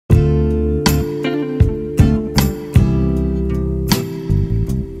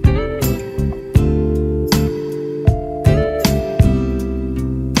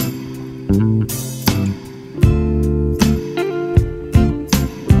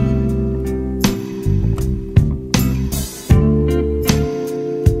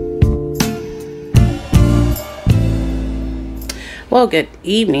Well, good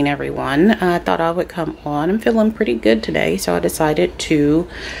evening, everyone. I thought I would come on. I'm feeling pretty good today, so I decided to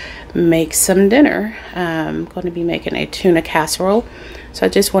make some dinner. I'm going to be making a tuna casserole. So I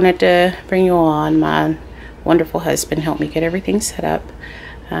just wanted to bring you on. My wonderful husband helped me get everything set up.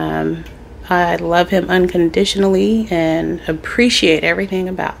 I love him unconditionally and appreciate everything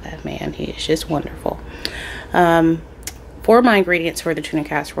about that man. He is just wonderful. For my ingredients for the tuna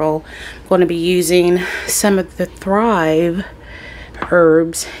casserole, I'm going to be using some of the Thrive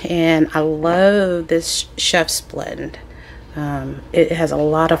herbs, and I love this chef's blend. It has a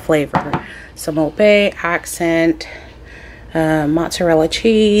lot of flavor. Some Old Bay, accent, mozzarella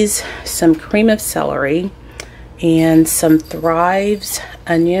cheese, some cream of celery, and some Thrive's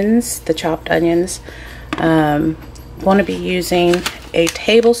onions, the chopped onions. I'm going to be using a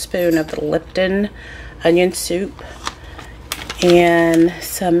tablespoon of the Lipton onion soup and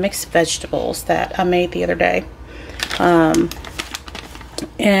some mixed vegetables that I made the other day.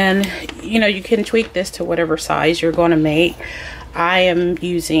 And you know, you can tweak this to whatever size you're going to make. I am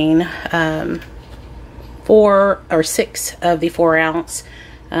using 4 or 6 of the 4-ounce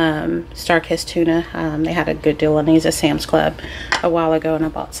Starkist tuna. They had a good deal on these at Sam's Club a while ago, and I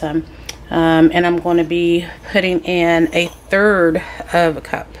bought some. And I'm going to be putting in 1/3 of a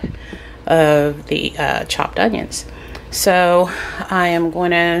cup of the chopped onions. So I am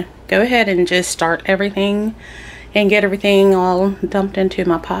going to go ahead and just start everything and get everything all dumped into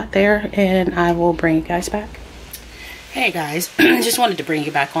my pot there, and I will bring you guys back. Hey guys, just wanted to bring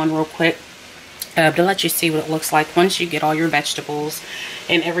you back on real quick to let you see what it looks like once you get all your vegetables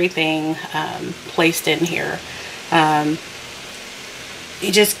and everything placed in here.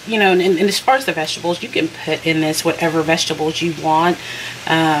 You just, you know, and as far as the vegetables, you can put in this whatever vegetables you want.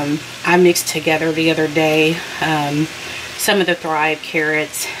 I mixed together the other day some of the Thrive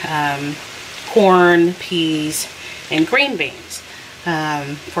carrots, corn, peas, and green beans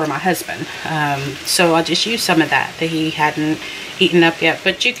for my husband. So I just used some of that he hadn't eaten up yet.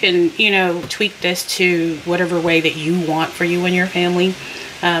 But you can, you know, tweak this to whatever way that you want for you and your family.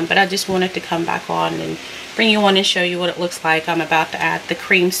 But I just wanted to come back on and bring you on and show you what it looks like. I'm about to add the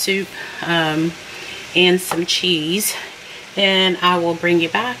cream soup and some cheese. And I will bring you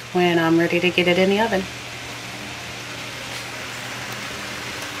back when I'm ready to get it in the oven.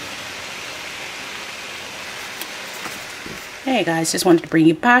 Hey guys, just wanted to bring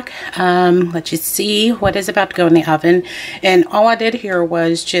you back, let you see what is about to go in the oven. And all I did here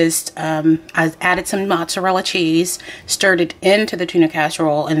was just, I added some mozzarella cheese, stirred it into the tuna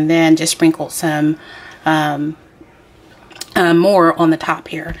casserole, and then just sprinkled some more on the top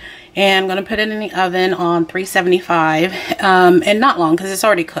here. And I'm going to put it in the oven on 375, and not long because it's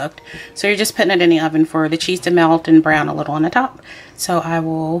already cooked. So you're just putting it in the oven for the cheese to melt and brown a little on the top. So I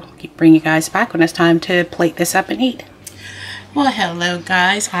will bring you guys back when it's time to plate this up and eat. Well, hello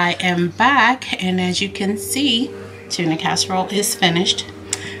guys, I am back, and as you can see, tuna casserole is finished.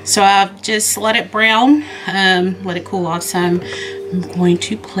 So I've just let it brown, let it cool off some. I'm going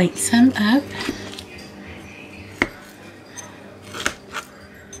to plate some up.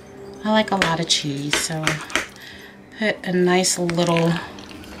 I like a lot of cheese, so put a nice little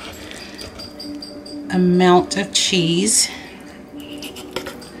amount of cheese.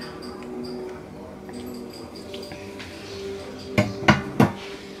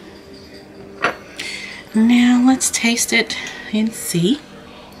 Now let's taste it and see.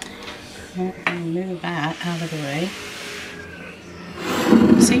 I'll move that out of the way.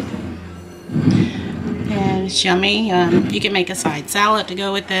 See? And it's yummy. You can make a side salad to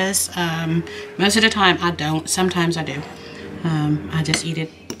go with this. Most of the time I don't. Sometimes I do. I just eat it,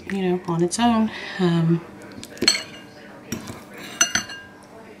 you know, on its own.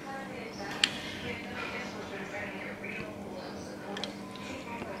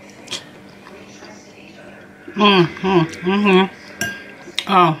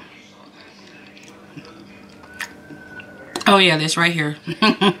 Oh yeah, this right here.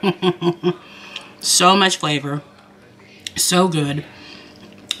 So much flavor. So good.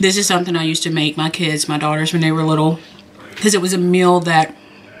 This is something I used to make my kids, my daughters, when they were little, because it was a meal that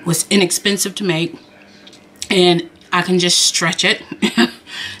was inexpensive to make, and I can just stretch it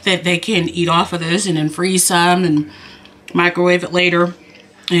that they can eat off of this and then freeze some and microwave it later.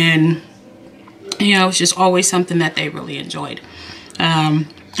 And you know, it's just always something that they really enjoyed.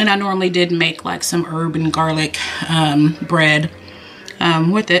 And I normally did make like some herb and garlic bread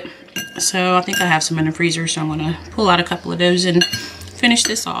with it. So I think I have some in the freezer, so I'm gonna pull out a couple of those and finish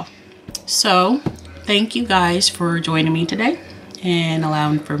this off. So thank you guys for joining me today and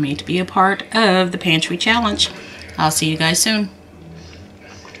allowing for me to be a part of the Pantry Challenge. I'll see you guys soon.